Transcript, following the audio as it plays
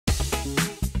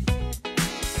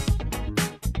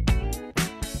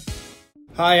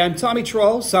Hi, I'm Tommy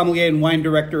Troll, sommelier and wine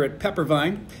director at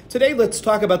Peppervine. Today, let's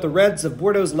talk about the reds of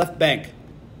Bordeaux's left bank,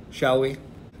 shall we?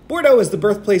 Bordeaux is the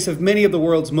birthplace of many of the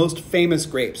world's most famous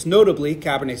grapes, notably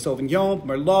Cabernet Sauvignon,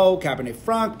 Merlot, Cabernet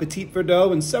Franc, Petit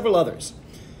Verdot, and several others.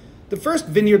 The first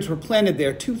vineyards were planted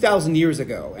there 2,000 years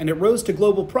ago, and it rose to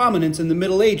global prominence in the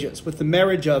Middle Ages with the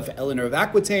marriage of Eleanor of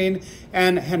Aquitaine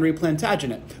and Henry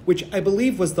Plantagenet, which I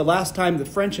believe was the last time the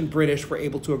French and British were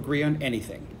able to agree on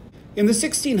anything. In the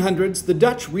 1600s, the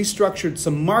Dutch restructured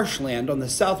some marshland on the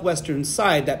southwestern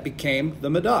side that became the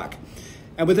Medoc.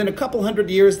 And within a couple hundred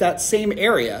years, that same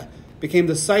area became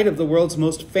the site of the world's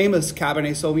most famous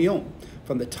Cabernet Sauvignon,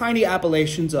 from the tiny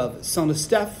appellations of St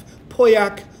Estephe,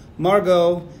 Pauillac,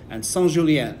 Margaux, and St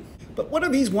Julien. But what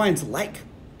are these wines like?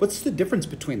 What's the difference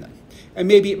between them? And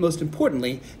maybe most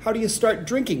importantly, how do you start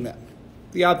drinking them?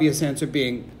 The obvious answer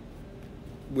being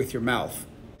with your mouth.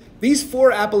 These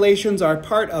four appellations are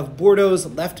part of Bordeaux's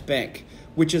left bank,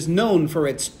 which is known for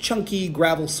its chunky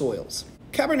gravel soils.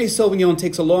 Cabernet Sauvignon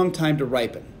takes a long time to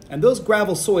ripen, and those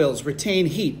gravel soils retain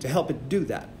heat to help it do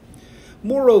that.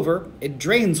 Moreover, it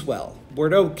drains well.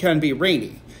 Bordeaux can be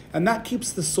rainy, and that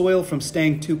keeps the soil from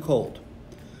staying too cold.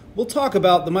 We'll talk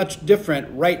about the much different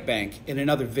right bank in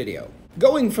another video.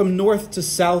 Going from north to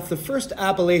south, the first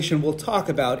appellation we'll talk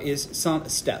about is St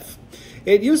Estephe.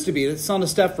 It used to be that St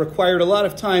Estephe required a lot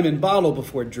of time in bottle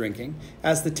before drinking,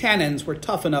 as the tannins were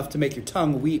tough enough to make your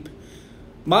tongue weep.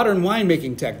 Modern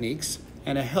winemaking techniques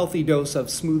and a healthy dose of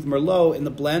smooth Merlot in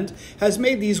the blend has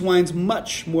made these wines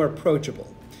much more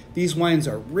approachable. These wines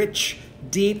are rich,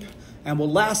 deep, and will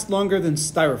last longer than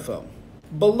styrofoam.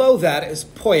 Below that is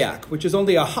Pauillac, which is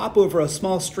only a hop over a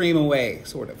small stream away,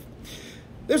 sort of.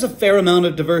 There's a fair amount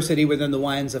of diversity within the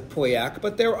wines of Pauillac,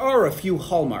 but there are a few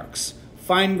hallmarks.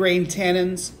 Fine-grained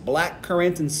tannins, black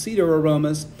currant and cedar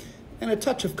aromas, and a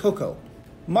touch of cocoa.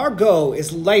 Margaux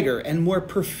is lighter and more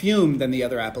perfumed than the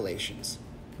other appellations.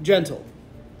 Gentle,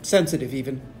 sensitive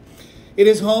even. It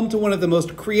is home to one of the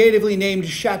most creatively named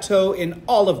chateaux in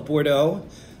all of Bordeaux,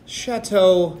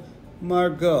 Chateau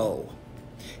Margaux.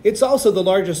 It's also the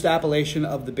largest appellation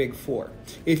of the big four.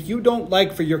 If you don't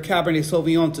like for your Cabernet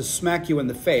Sauvignon to smack you in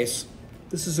the face,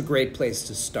 this is a great place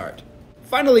to start.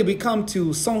 Finally, we come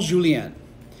to St Julien.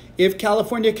 If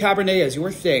California Cabernet is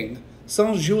your thing,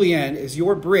 St Julien is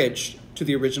your bridge to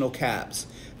the original cabs.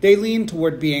 They lean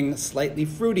toward being slightly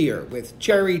fruitier with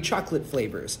cherry chocolate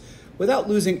flavors, without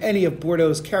losing any of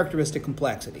Bordeaux's characteristic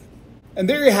complexity. And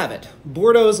there you have it,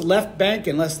 Bordeaux's left bank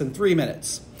in less than 3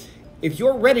 minutes. If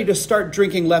you're ready to start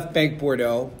drinking left bank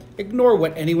Bordeaux, ignore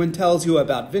what anyone tells you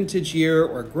about vintage year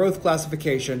or growth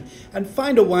classification and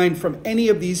find a wine from any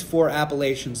of these four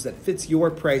appellations that fits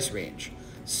your price range.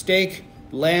 Steak,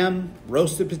 lamb,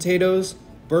 roasted potatoes,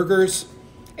 burgers,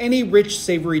 any rich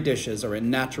savory dishes are a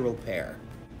natural pair.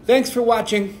 Thanks for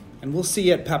watching, and we'll see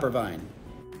you at Peppervine.